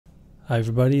Hi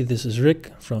everybody, this is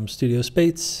Rick from Studio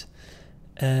Spades,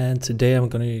 and today I'm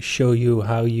going to show you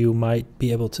how you might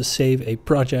be able to save a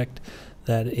project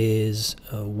that is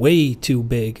way too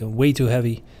big and way too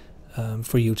heavy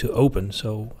for you to open.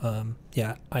 So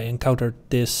yeah, I encountered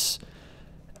this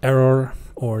error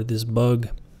or this bug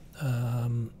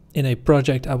in a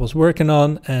project I was working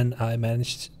on, and I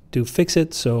managed to fix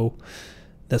it. So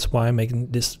that's why I'm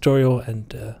making this tutorial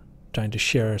and trying to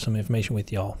share some information with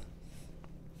y'all.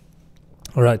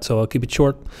 Alright, so I'll keep it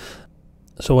short.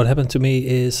 So what happened to me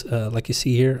is, like you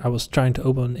see here, I was trying to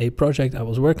open a project I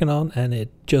was working on and it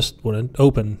just wouldn't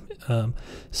open.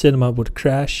 Cinema would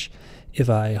crash if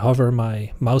I hover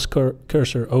my mouse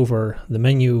cursor over the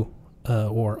menu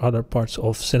or other parts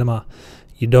of Cinema.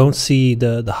 You don't see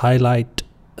the highlight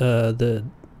the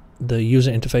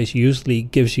user interface usually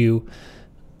gives you,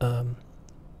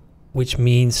 which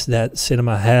means that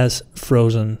Cinema has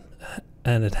frozen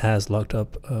and it has locked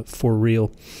up for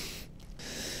real.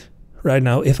 Right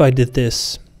now, if I did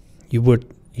this,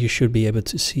 you should be able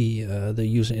to see the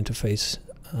user interface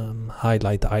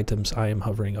highlight the items I am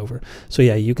hovering over. So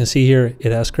yeah, you can see here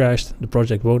it has crashed. The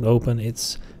project won't open.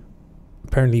 It's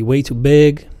apparently way too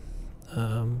big,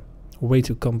 way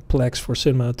too complex for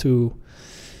Cinema to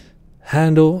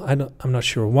handle. I'm not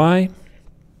sure why.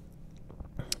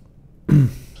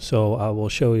 So I will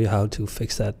show you how to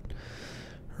fix that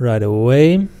right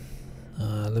away.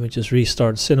 Let me just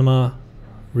restart Cinema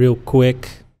real quick.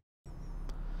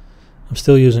 I'm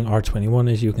still using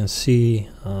R21, as you can see,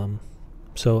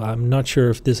 so I'm not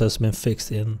sure if this has been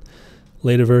fixed in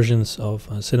later versions of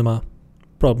Cinema.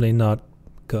 Probably not,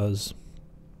 because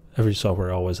every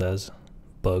software always has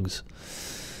bugs.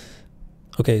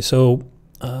 Okay, so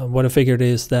what I figured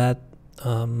is that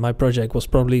my project was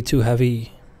probably too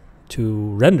heavy to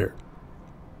render.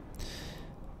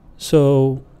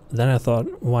 So then I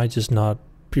thought, why just not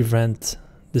prevent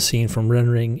the scene from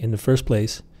rendering in the first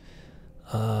place?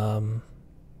 So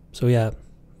yeah,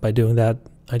 by doing that,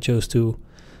 I chose to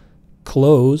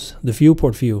close the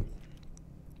viewport view.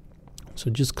 So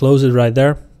just close it right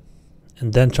there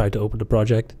and then try to open the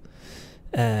project,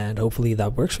 and hopefully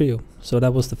that works for you. So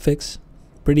that was the fix.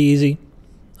 Pretty easy.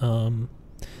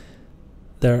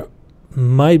 There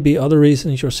might be other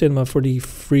reasons your Cinema4D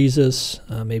freezes.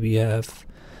 Maybe you have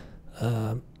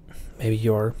maybe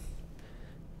your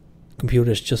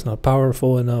computer is just not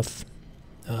powerful enough,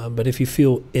 but if you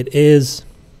feel it is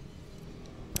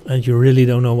and you really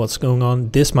don't know what's going on,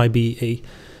 this might be a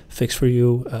fix for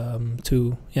you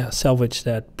to salvage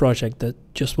that project that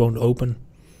just won't open.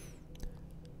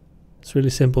 It's really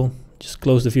simple. Just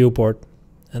close the viewport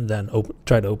and then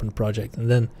try to open the project, and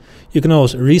then you can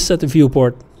always reset the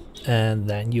viewport, and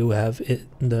then you have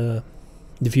the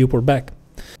viewport back.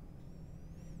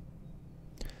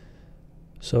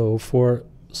 So for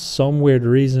some weird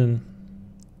reason,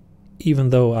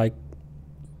 even though I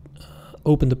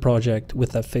opened the project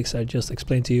with that fix I just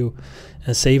explained to you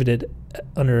and saved it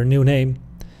under a new name,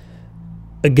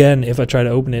 again, if I try to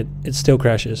open it, it still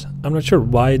crashes. I'm not sure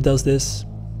why it does this.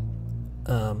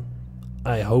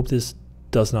 I hope this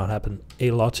does not happen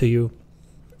a lot to you.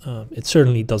 It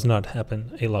certainly does not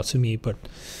happen a lot to me, but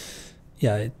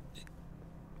yeah,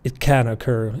 it can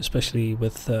occur, especially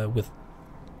with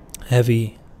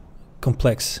heavy,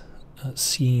 complex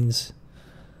scenes,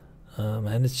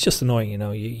 and it's just annoying.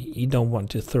 You don't want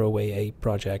to throw away a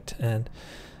project, and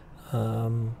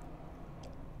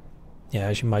yeah,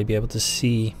 as you might be able to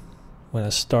see when I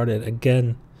start it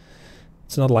again,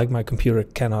 it's not like my computer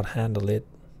cannot handle it.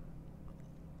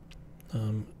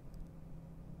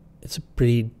 It's a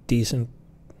pretty decent,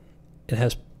 it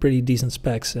has pretty decent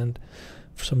specs, and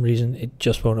for some reason it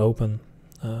just won't open.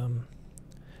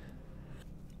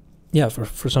 Yeah,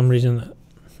 for some reason,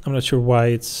 I'm not sure why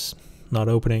it's not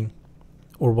opening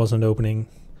or wasn't opening.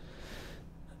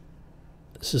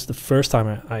 This is the first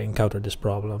time I encountered this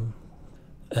problem,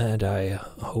 and I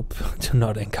hope to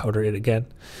not encounter it again.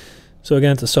 So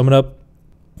again, to sum it up,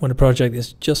 when a project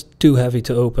is just too heavy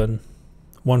to open,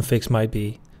 one fix might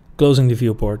be closing the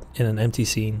viewport in an empty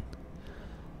scene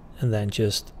and then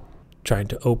just trying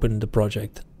to open the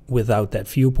project without that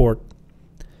viewport.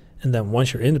 And then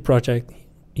once you're in the project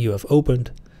you have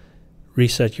opened,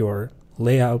 reset your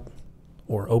layout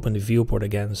or open the viewport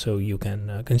again so you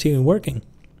can continue working.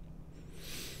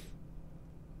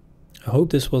 I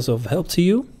hope this was of help to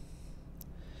you.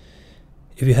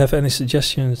 If you have any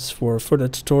suggestions for further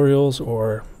tutorials,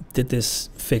 or did this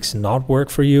fix not work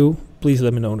for you, please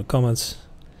let me know in the comments,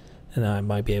 and I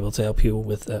might be able to help you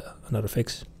with another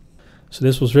fix. So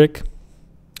this was Rick.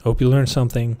 Hope you learned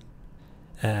something,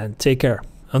 and take care.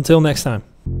 Until next time.